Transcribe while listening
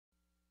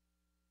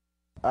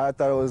I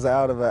thought it was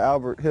out of an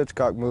Albert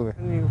Hitchcock movie.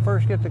 When you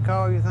first get the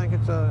call, you think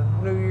it's a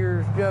New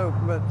Year's joke,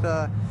 but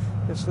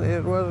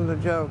it wasn't a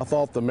joke. I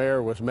thought the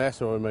mayor was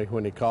messing with me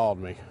when he called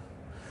me.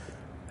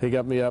 He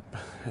got me up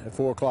at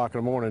 4 o'clock in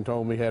the morning and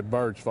told me he had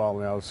birds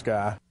falling out of the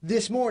sky.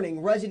 This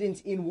morning,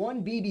 residents in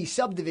one BB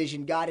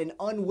subdivision got an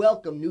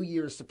unwelcome New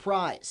Year's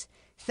surprise.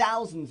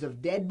 Thousands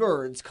of dead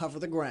birds cover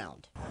the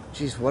ground.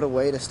 Geez, what a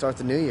way to start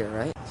the new year,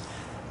 right?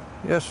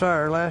 Yes,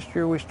 sir. Last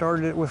year we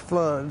started it with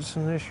floods,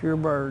 and this year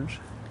birds.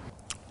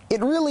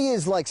 It really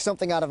is like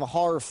something out of a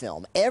horror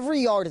film.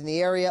 Every yard in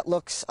the area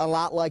looks a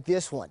lot like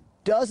this one.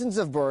 Dozens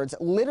of birds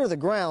litter the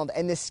ground,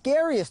 and the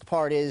scariest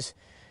part is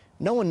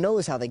no one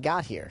knows how they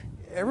got here.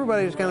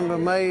 Everybody's kind of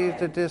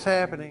amazed at this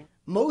happening.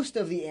 Most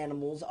of the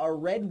animals are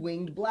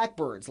red-winged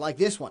blackbirds like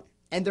this one,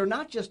 and they're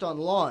not just on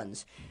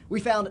lawns. We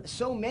found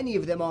so many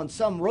of them on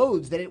some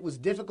roads that it was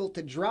difficult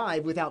to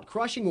drive without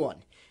crushing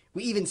one.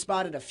 We even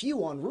spotted a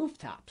few on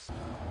rooftops.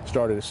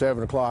 Started at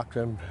 7 o'clock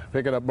and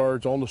picking up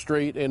birds on the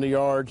street, in the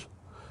yards.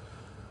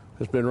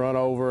 It's been run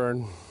over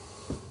and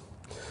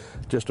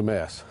just a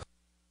mess.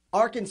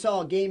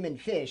 Arkansas Game and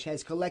Fish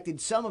has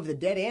collected some of the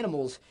dead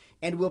animals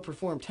and will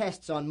perform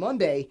tests on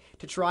Monday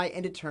to try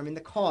and determine the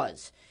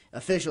cause.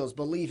 Officials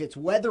believe it's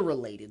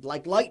weather-related,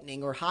 like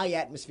lightning or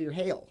high-atmosphere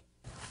hail.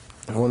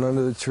 One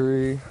under the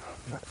tree,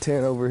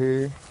 10 over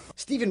here.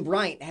 Stephen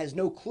Bryant has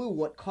no clue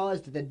what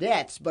caused the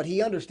deaths, but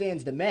he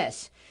understands the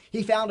mess.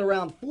 He found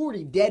around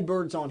 40 dead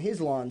birds on his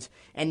lawns,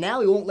 and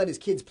now he won't let his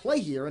kids play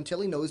here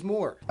until he knows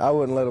more. I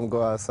wouldn't let them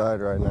go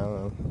outside right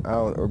now. I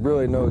don't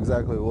really know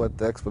exactly what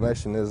the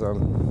explanation is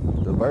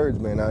on the birds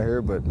being out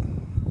here, but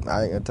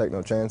I ain't gonna take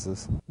no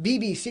chances.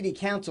 BB City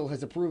Council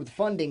has approved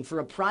funding for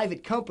a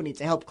private company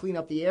to help clean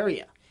up the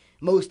area.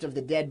 Most of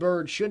the dead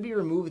birds should be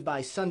removed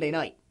by Sunday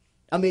night.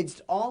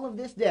 Amidst all of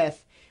this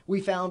death,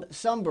 we found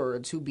some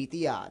birds who beat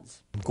the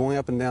odds. Going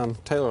up and down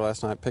Taylor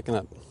last night, picking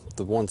up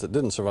the ones that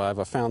didn't survive,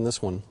 I found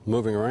this one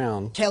moving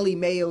around. Kelly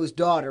Mayo's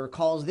daughter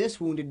calls this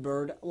wounded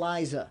bird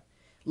Liza.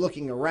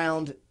 Looking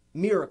around,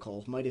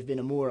 Miracle might have been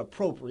a more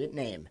appropriate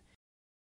name.